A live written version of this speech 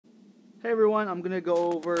Hey everyone, I'm going to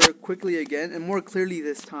go over quickly again and more clearly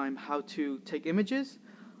this time how to take images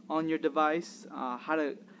on your device, how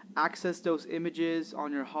to access those images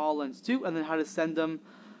on your HoloLens 2, and then how to send them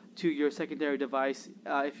to your secondary device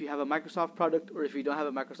if you have a Microsoft product or if you don't have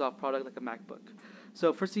a Microsoft product like a MacBook.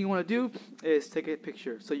 So first thing you want to do is take a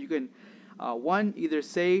picture. So you can, either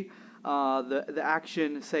say the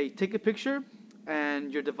action, say take a picture,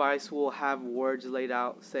 and your device will have words laid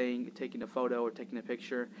out saying taking a photo or taking a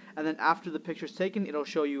picture, and then after the picture's taken it'll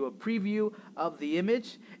show you a preview of the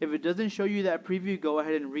image. If it doesn't show you that preview, go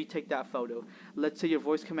ahead and retake that photo. Let's say your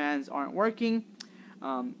voice commands aren't working,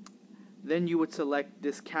 then you would select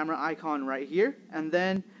this camera icon right here, and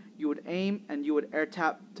then you would aim and you would air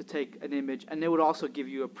tap to take an image, and it would also give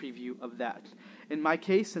you a preview of that. In my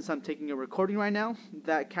case, since I'm taking a recording right now,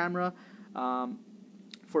 that camera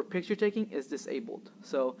for picture taking is disabled.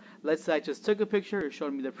 So let's say I just took a picture, it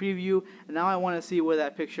showed me the preview, and now I want to see where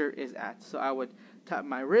that picture is at. So I would tap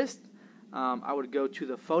my wrist, I would go to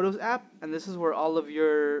the Photos app, and this is where all of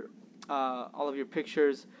your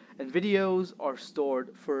pictures and videos are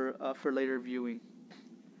stored for later viewing.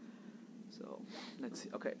 So let's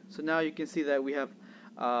see. Okay, so now you can see that we have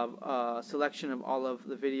a selection of all of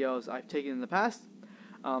the videos I've taken in the past.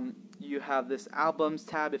 You have this Albums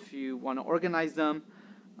tab if you want to organize them.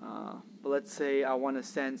 But let's say I want to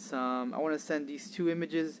send these two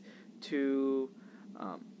images to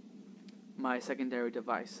my secondary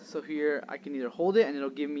device. So here I can either hold it and it'll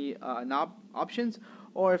give me options,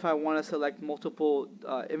 or if I want to select multiple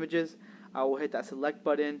images, I will hit that select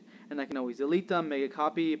button and I can always delete them, make a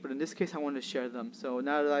copy, but in this case I want to share them. So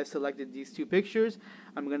now that I've selected these two pictures,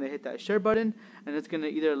 I'm going to hit that share button, and it's going to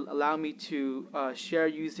either allow me to share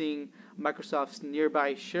using Microsoft's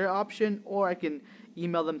nearby share option, or I can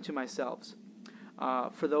email them to myself.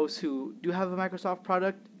 For those who do have a Microsoft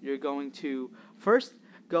product, you're going to first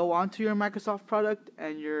go onto your Microsoft product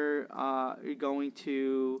and you're going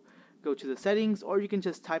to go to the settings, or you can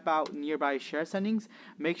just type out nearby share settings.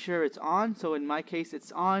 Make sure it's on. So in my case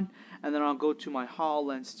it's on, and then I'll go to my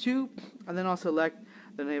HoloLens 2, and then I'll select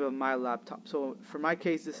the name of my laptop. So for my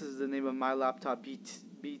case, this is the name of my laptop,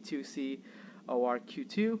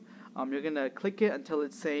 B2CORQ2. You're gonna click it until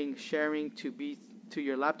it's saying sharing to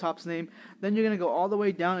your laptop's name. Then you're gonna go all the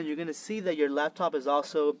way down, and you're gonna see that your laptop is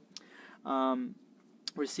also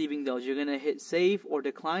receiving those. You're gonna hit save or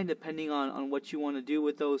decline depending on what you want to do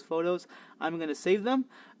with those photos. I'm gonna save them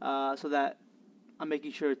so that I'm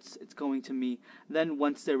making sure it's going to me. Then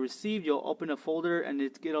once they're received, you'll open a folder, and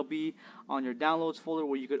it'll be on your downloads folder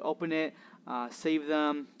where you could open it, save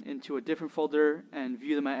them into a different folder, and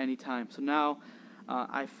view them at any time. So now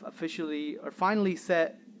I've finally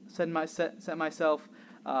set myself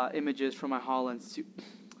images from my HoloLens 2.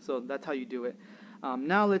 So that's how you do it.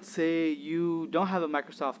 Now let's say you don't have a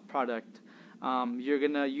Microsoft product.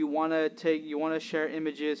 You want to share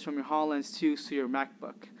images from your HoloLens 2 to your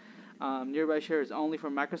MacBook. Nearby share is only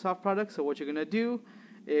for Microsoft products. So what you're gonna do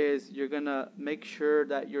is you're gonna make sure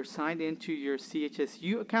that you're signed into your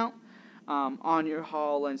CHSU account on your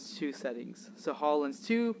HoloLens 2 settings. So HoloLens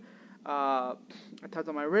 2, I tapped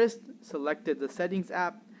on my wrist, selected the settings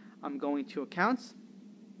app. I'm going to accounts,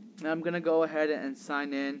 and I'm gonna go ahead and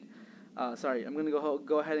sign in. I'm going to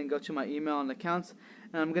go ahead and go to my email and accounts,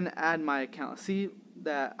 and I'm going to add my account. See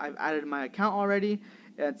that I've added my account already.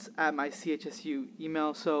 It's at my CHSU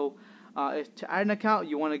email. So to add an account,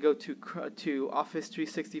 you want to go to Office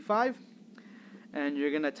 365, and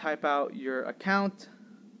you're going to type out your account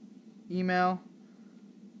email.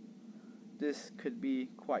 This could be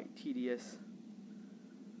quite tedious.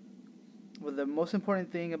 But the most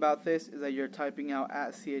important thing about this is that you're typing out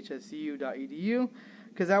at chsu.edu,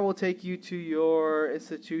 because that will take you to your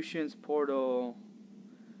institution's portal.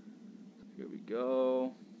 Here we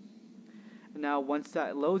go. And now once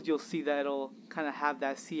that loads, you'll see that it'll kind of have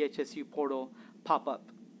that CHSU portal pop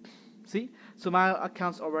up. See? So my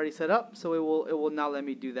account's already set up, so it will not let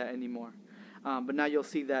me do that anymore. But now you'll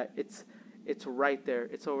see that it's right there.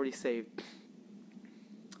 It's already saved.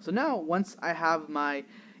 So now once I have my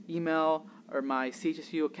email or my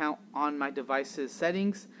CHSU account on my device's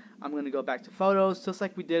settings, I'm going to go back to photos, just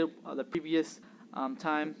like we did the previous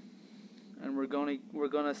time, and we're going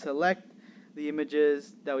to select the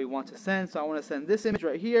images that we want to send. So I want to send this image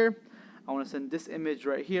right here, I want to send this image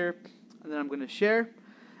right here, and then I'm going to share.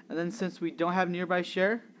 And then since we don't have nearby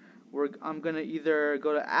share, I'm going to either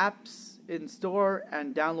go to apps in store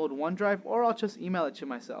and download OneDrive, or I'll just email it to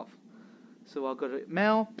myself. So I'll go to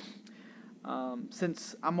mail.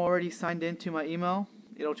 Since I'm already signed into my email,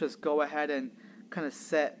 it'll just go ahead and kind of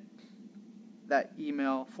set that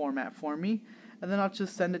email format for me, and then I'll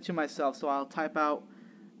just send it to myself. So I'll type out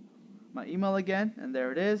my email again, and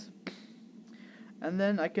there it is. And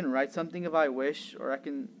then I can write something if I wish, or I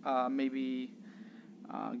can maybe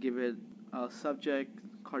give it a subject: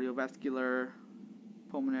 cardiovascular,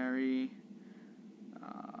 pulmonary,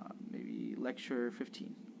 maybe lecture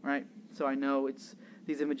 15, right? So I know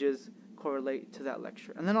these images correlate to that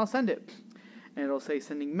lecture. And then I'll send it. And it'll say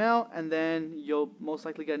sending mail, and then you'll most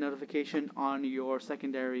likely get a notification on your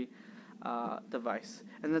secondary device.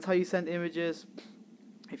 And that's how you send images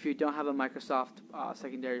if you don't have a Microsoft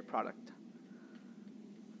secondary product.